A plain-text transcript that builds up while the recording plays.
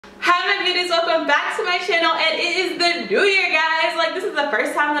Hi my beauties, welcome back to my channel, and it is the new year, guys. Like, this is the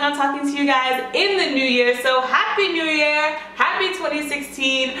first time that I'm talking to you guys in the new year, so happy new year, happy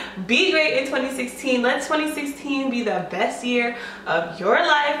 2016. Be great in 2016. Let 2016 be the best year of your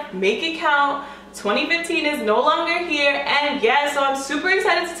life. Make it count. 2015 is no longer here, and yeah, so I'm super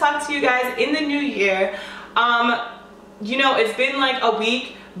excited to talk to you guys in the new year. You know, it's been like a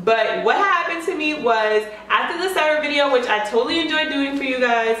week, but what happened to me was after the Sarah video, which I totally enjoyed doing for you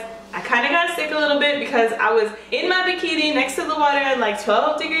guys, I kind of got sick a little bit because I was in my bikini next to the water in like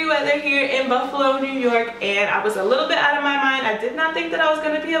 12-degree weather here in Buffalo, New York, and I was a little bit out of my mind. I did not think that I was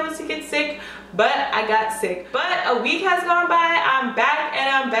going to be able to get sick, but I got sick. But a week has gone by, I'm back and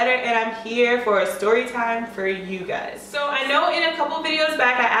I'm better, and I'm here for a story time for you guys. So I know in a couple videos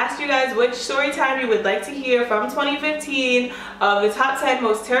back I asked you guys which story time you would like to hear from 2015 of the top 10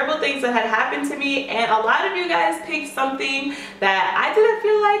 most terrible things that had happened to me, and a lot of you guys picked something that I didn't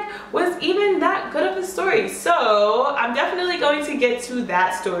feel like was even that good of a story. So I'm definitely going to get to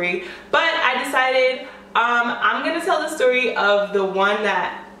that story, but I decided I'm gonna tell the story of the one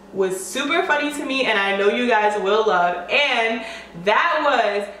that was super funny to me and I know you guys will love, and that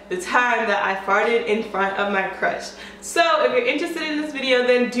was the time that I farted in front of my crush. So if you're interested in this video,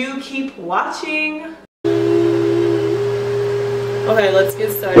 then do keep watching. Okay, let's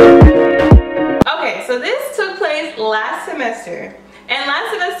get started. Okay, so this took place last semester. And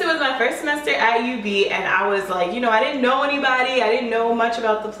last semester was my first semester at UB, and I was like, you know, I didn't know anybody, I didn't know much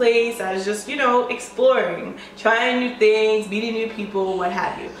about the place. I was just, you know, exploring, trying new things, meeting new people, what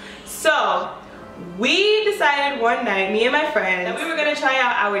have you. So we decided one night, me and my friends, that we were gonna try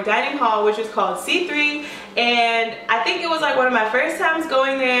out our dining hall, which was called C3. And I think it was like one of my first times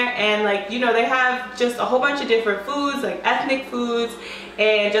going there, and like, you know, they have just a whole bunch of different foods, like ethnic foods,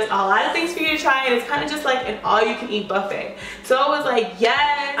 and just a lot of things for you to try, and it's kind of just like an all-you-can-eat buffet. So I was like,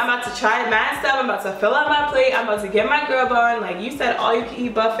 yes, I'm about to try mad stuff, I'm about to fill out my plate, I'm about to get my grub on, like you said,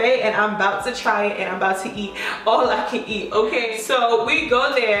 all-you-can-eat buffet, and I'm about to try it, and I'm about to eat all I can eat, okay? So we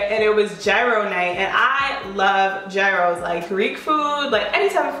go there, and it was gyro night, and I love gyros, like Greek food, like any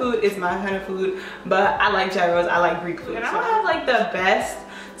type of food is my kind of food, but I like gyros, I like Greek food. And I don't have like the best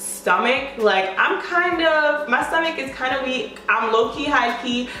stomach, like my stomach is kind of weak. I'm low-key,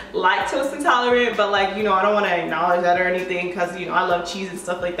 high-key, lactose intolerant, but like, you know, I don't want to acknowledge that or anything because, you know, I love cheese and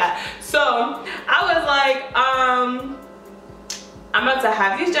stuff like that. So I was like, I'm about to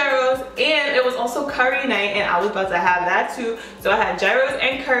have these gyros, and it was also curry night, and I was about to have that too. So I had gyros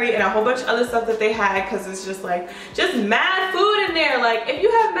and curry and a whole bunch of other stuff that they had, because it's just like, just mad food in there. Like, if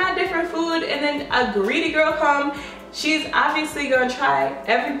you have mad different food and then a greedy girl come, she's obviously gonna try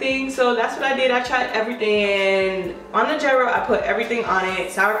everything. So that's what I did. I tried everything, and on the gyro I put everything on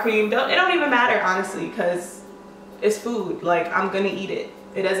it. Sour cream, it don't even matter honestly, because it's food. Like, I'm gonna eat it,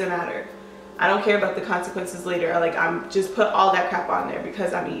 it doesn't matter. I don't care about the consequences later. Like, I'm just put all that crap on there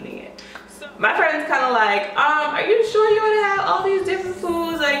because I'm eating it. So my friend's kind of like, are you sure you want to have all these different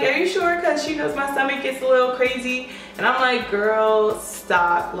foods? Like, are you sure? Because she knows my stomach gets a little crazy. And I'm like, girl,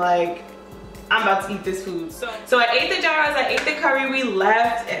 stop. Like, I'm about to eat this food. So I ate the gyros, I ate the curry, we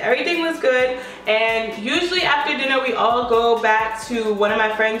left, and everything was good. And usually after dinner, we all go back to one of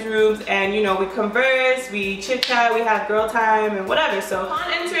my friends' rooms, and you know, we converse, we chit chat, we have girl time and whatever. So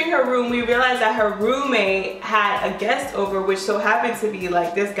upon entering her room, we realized that her roommate had a guest over, which so happened to be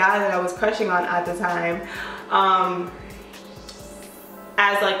like this guy that I was crushing on at the time,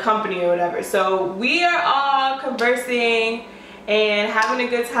 as like company or whatever. So we are all conversing and having a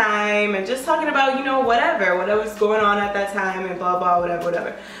good time and just talking about, you know, whatever was going on at that time and blah blah,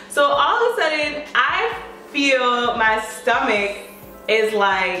 whatever. So all of a sudden I feel my stomach is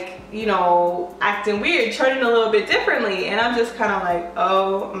like, you know, acting weird, turning a little bit differently, and I'm just kind of like,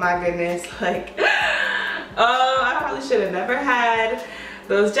 oh my goodness, like, oh, I probably should have never had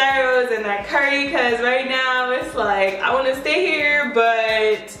those gyros and that curry, because right now it's like I want to stay here,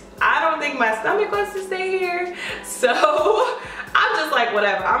 but I don't think my stomach wants to stay here. So I'm just like,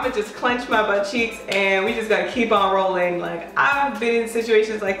 whatever, I'm gonna just clench my butt cheeks and we just gotta keep on rolling. Like, I've been in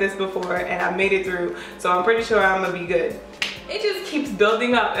situations like this before and I made it through, so I'm pretty sure I'm gonna be good. It just keeps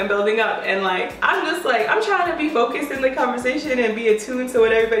building up and building up, and like, I'm just like, I'm trying to be focused in the conversation and be attuned to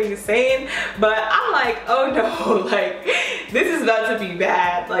what everybody is saying, but I'm like, oh no, like, this is about to be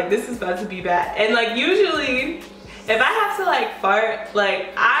bad. Like, this is about to be bad. And like, usually if I have to like fart,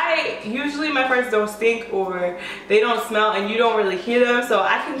 like usually my farts don't stink or they don't smell and you don't really hear them, so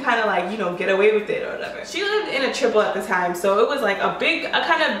I can kind of like, you know, get away with it or whatever. She lived in a triple at the time, so it was like a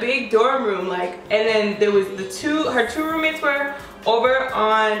kind of big dorm room, like, and then there was her two roommates were over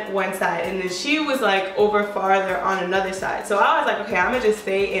on one side, and then she was like over farther on another side. So I was like, okay, I'm gonna just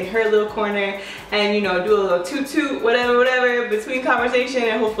stay in her little corner and, you know, do a little toot toot, whatever, between conversation,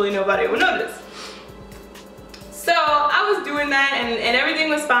 and hopefully nobody will notice. So I was doing that, and everything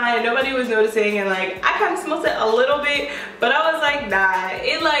was fine, and nobody was noticing, and like I kind of smelled it a little bit, but I was like, nah,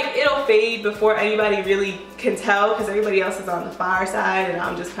 it'll fade before anybody really can tell, because everybody else is on the far side and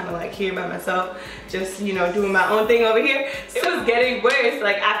I'm just kind of like here by myself, just, you know, doing my own thing over here. It was getting worse.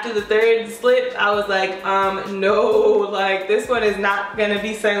 Like after the third slip, I was like, no, like this one is not gonna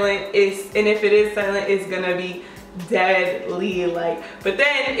be silent, and if it is silent, it's gonna be deadly. Like, but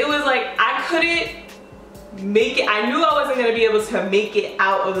then it was like I couldn't make it. I knew I wasn't gonna be able to make it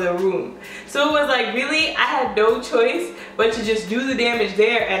out of the room, so it was like really I had no choice but to just do the damage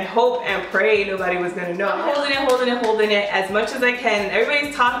there and hope and pray nobody was gonna know. I'm holding it as much as I can.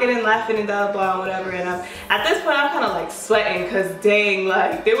 Everybody's talking and laughing and blah blah and whatever, and at this point I'm kind of like sweating, because dang,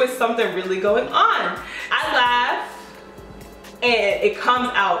 like there was something really going on. I laugh and it comes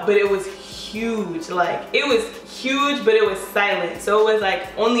out, but it was huge. Like it was huge, but it was silent, so it was like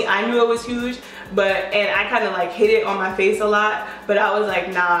only I knew it was huge. And I kind of like hit it on my face a lot, but I was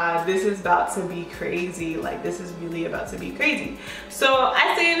like, nah, this is about to be crazy. Like this is really about to be crazy. So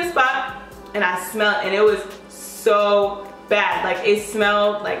I stayed in the spot and I smelled, and it was so bad. Like it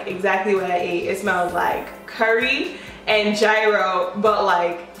smelled like exactly what I ate. It smelled like curry and gyro, but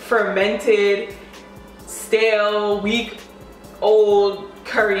like fermented, stale, week-old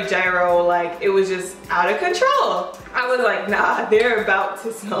curry gyro. Like it was just out of control. I was like, nah, they're about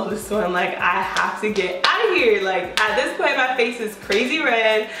to smell this one. Like I have to get out of here. Like at this point my face is crazy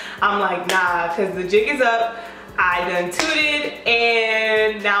red. I'm like, nah, because the jig is up. I done tooted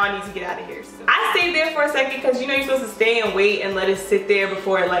and now I need to get out of here. So I stayed there for a second, because you know you're supposed to stay and wait and let it sit there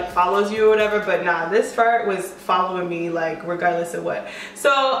before it like follows you or whatever, but nah, this fart was following me like regardless of what.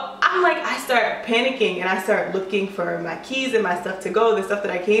 So I'm like, I start panicking and I start looking for my keys and my stuff to go, the stuff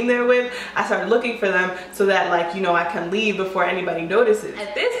that I came there with. I started looking for them so that, like, you know, I can leave before anybody notices.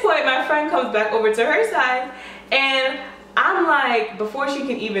 At this point my friend comes back over to her side, and I'm like, before she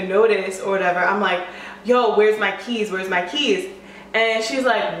can even notice or whatever, I'm like, yo, where's my keys? Where's my keys? And she's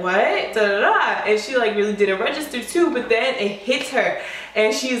like, what? Da, da, da. And she like really didn't register too, but then it hits her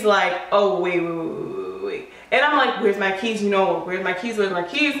and she's like, oh, wait. And I'm like, where's my keys? You know, where's my keys? Where's my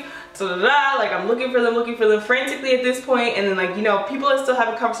keys? Da, da, da. Like I'm looking for them frantically at this point. And then, like, you know, people are still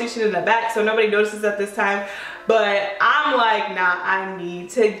having a conversation in the back, so nobody notices at this time. But I'm like, nah, I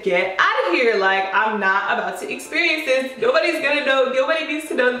need to get out of here. Like, I'm not about to experience this. Nobody's gonna know. Nobody needs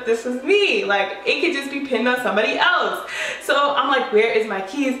to know that this was me. Like, it could just be pinned on somebody else. So I'm like, where is my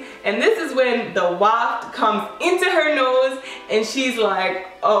keys? And this is when the waft comes into her nose, and she's like,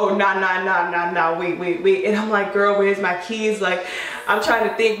 oh, nah, wait. And I'm like, girl, where's my keys? Like, I'm trying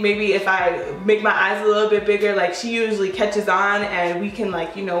to think, maybe if I make my eyes a little bit bigger, like she usually catches on, and we can,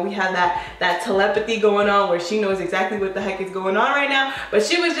 like, you know, we have that telepathy going on where she knows exactly what the heck is going on right now. But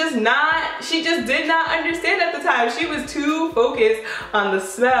she was just not, she just did not understand at the time. She was too focused on the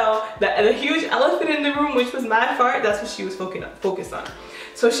smell, the huge elephant in the room, which was my fart. That's what she was focused on.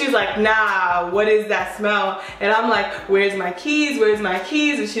 So she's like, nah, what is that smell? And I'm like, where's my keys? Where's my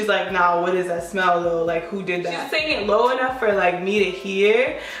keys? And she's like, nah, what is that smell though? Like, who did that? She's saying it low enough for like me to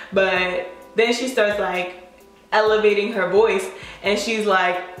hear, but then she starts like elevating her voice, and she's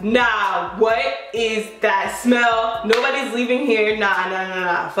like, nah, what is that smell? Nobody's leaving here.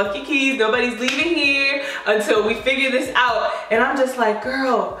 Nah, fuck your keys. Nobody's leaving here until we figure this out. And I'm just like,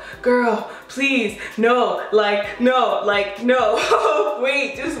 girl, please, no, no.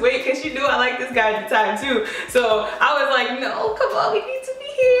 Wait, just wait, because she knew I liked this guy at the time too. So I was like, no, come on, we need to be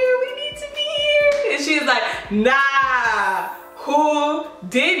here. And she's like, nah. Who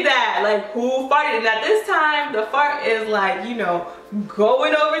did that? Like, who farted? And at this time, the fart is like, you know,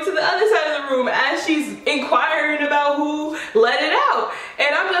 going over to the other side of the room as she's inquiring about who let it out.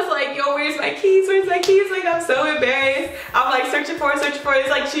 And I'm just like, yo, where's my keys? Where's my keys? Like, I'm so embarrassed. I'm like searching for it. It's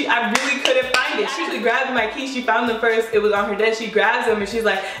like I really couldn't find it. She actually grabbed my keys. She found them first. It was on her desk. She grabs them and she's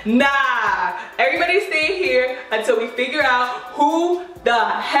like, nah, everybody stay here until we figure out who the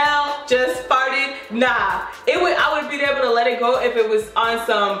hell just farted. Nah, I would be able to let it go if it was on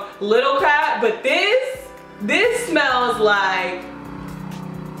some little crap, but this smells like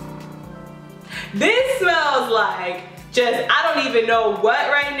just, I don't even know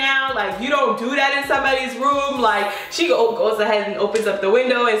what right now. Like, you don't do that in somebody's room. Like, she goes ahead and opens up the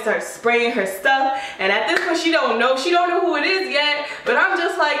window and starts spraying her stuff, and at this point she don't know who it is yet, but I'm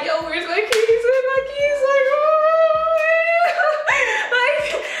just like, yo, where's my keys? Where's my keys? Like, oh,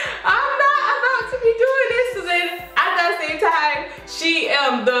 like, I'm not about to be doing this. So then at that same time,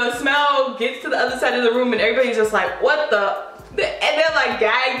 the smell gets to the other side of the room and everybody's just like, what the? And they're like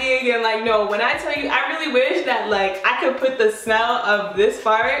gagging and like, no, when I tell you, I really wish that like I could put the smell of this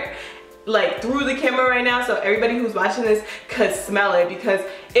fart like through the camera right now so everybody who's watching this could smell it, because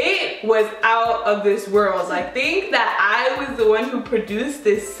it was out of this world. Like, think that I was the one who produced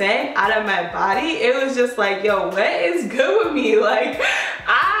this scent out of my body. It was just like, yo, what is good with me? Like,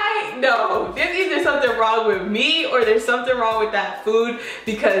 I know there's either something wrong with me or there's something wrong with that food,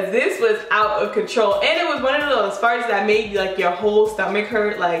 because this was out of control. And it was one of those farts that made like your whole stomach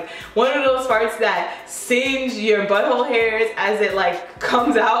hurt, like one of those farts that singe your butthole hairs as it like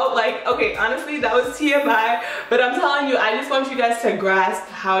comes out. Like, okay, honestly, that was TMI, but I'm telling you, I just want you guys to grasp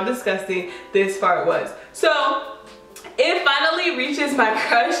how disgusting this fart was. So it finally reaches my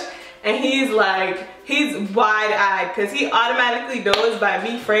crush and he's like, he's wide-eyed because he automatically knows by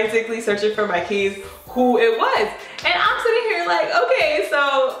me frantically searching for my keys who it was. And I'm sitting here like, okay,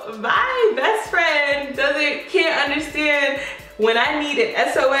 so my best friend can't understand when I need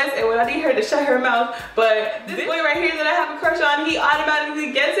an SOS and when I need her to shut her mouth, but this boy right here that I have a crush on, he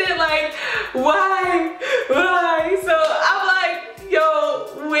automatically gets it. Like, why? So I'm like,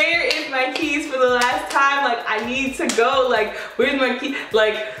 yo, where is my keys for the last time? Like, I need to go. Like, where's my key?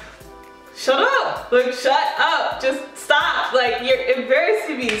 Like, shut up. Like, shut up. Just stop. Like, you're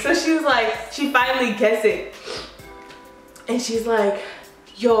embarrassing me. So she was like, she finally gets it. And she's like,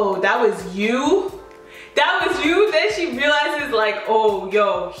 yo, that was you? That was you? Then she realizes like, oh,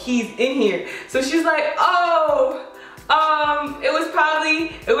 yo, he's in here. So she's like, oh, it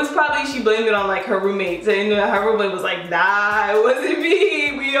was probably she blamed it on like her roommates, and her roommate was like, nah, it wasn't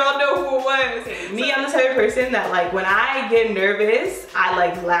me. We all know who it was. Okay, me, I'm the type of person that like when I get nervous, I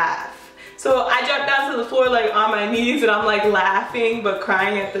like laugh. So I dropped down to the floor like on my knees and I'm like laughing but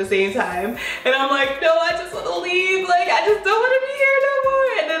crying at the same time. And I'm like, no, I just want to leave. Like, I just don't want to be here no more.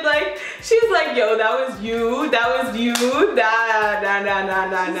 And then like, she's like, yo, that was you. That was you.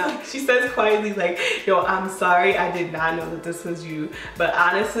 Nah. She says quietly like, yo, I'm sorry. I did not know that this was you. But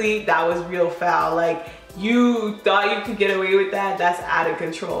honestly, that was real foul. Like, you thought you could get away with that? That's out of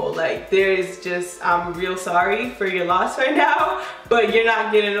control. Like, there's just, I'm real sorry for your loss right now, but you're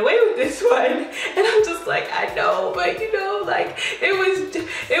not getting away with this one. And I'm just like, I know, but you know, like, it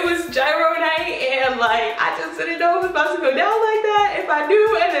was gyro night, and like, I just didn't know it was about to go down like that. If I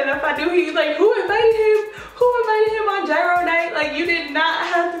knew, and then if I knew, he's like, who invited him? Who invited him on gyro night? Like, you did not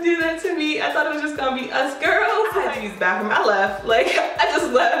have to do that to me. I thought it was just gonna be us girls. I had to use the bathroom. I left. Like, I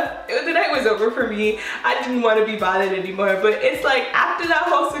just left. The night was over for me. I didn't want to be bothered anymore. But it's like, after that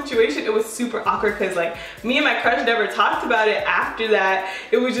whole situation, it was super awkward because like, me and my crush never talked about it after that.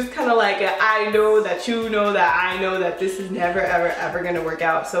 It was just kind of like, I know that you know that I know that this is never ever gonna work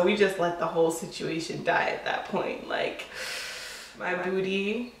out. So we just let the whole situation die at that point. Like, my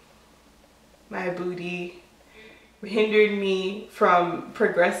booty hindered me from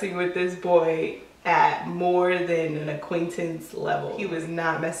progressing with this boy at more than an acquaintance level. He was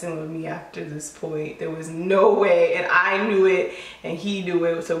not messing with me after this point. There was no way, and I knew it and he knew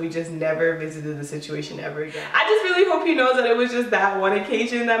it, so we just never visited the situation ever again. I just really hope he knows that it was just that one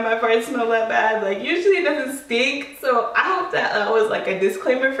occasion that my fart smelled that bad. Like, usually it doesn't stink, so I hope that was like a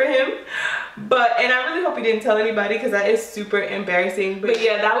disclaimer for him. And I really hope he didn't tell anybody because that is super embarrassing. But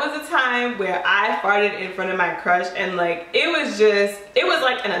yeah, that was a time where I farted in front of my crush, and like, it was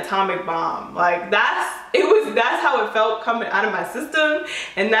like an atomic bomb. Like, that's how it felt coming out of my system,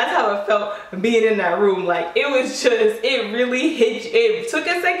 and that's how it felt being in that room. Like, it was just, it really hit you. It took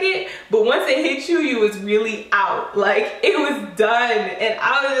a second, but once it hit you, you was really out. Like, it was done, and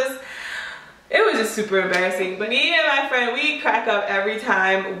it was just super embarrassing. But me and my friend, we crack up every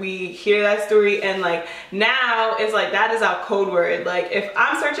time we hear that story, and like, now it's like, that is our code word. Like, if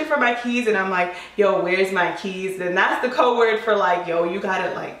I'm searching for my keys and I'm like, yo, where's my keys? Then that's the code word for like, yo, you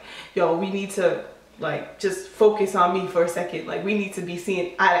gotta like, yo, we need to like just focus on me for a second. Like, we need to be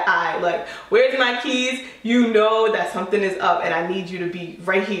seeing eye to eye. Like, where's my keys? You know that something is up and I need you to be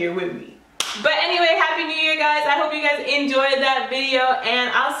right here with me. But anyway, happy new year, guys. I hope you guys enjoyed that video, and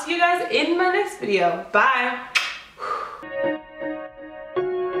I'll see you guys in my next video. Bye.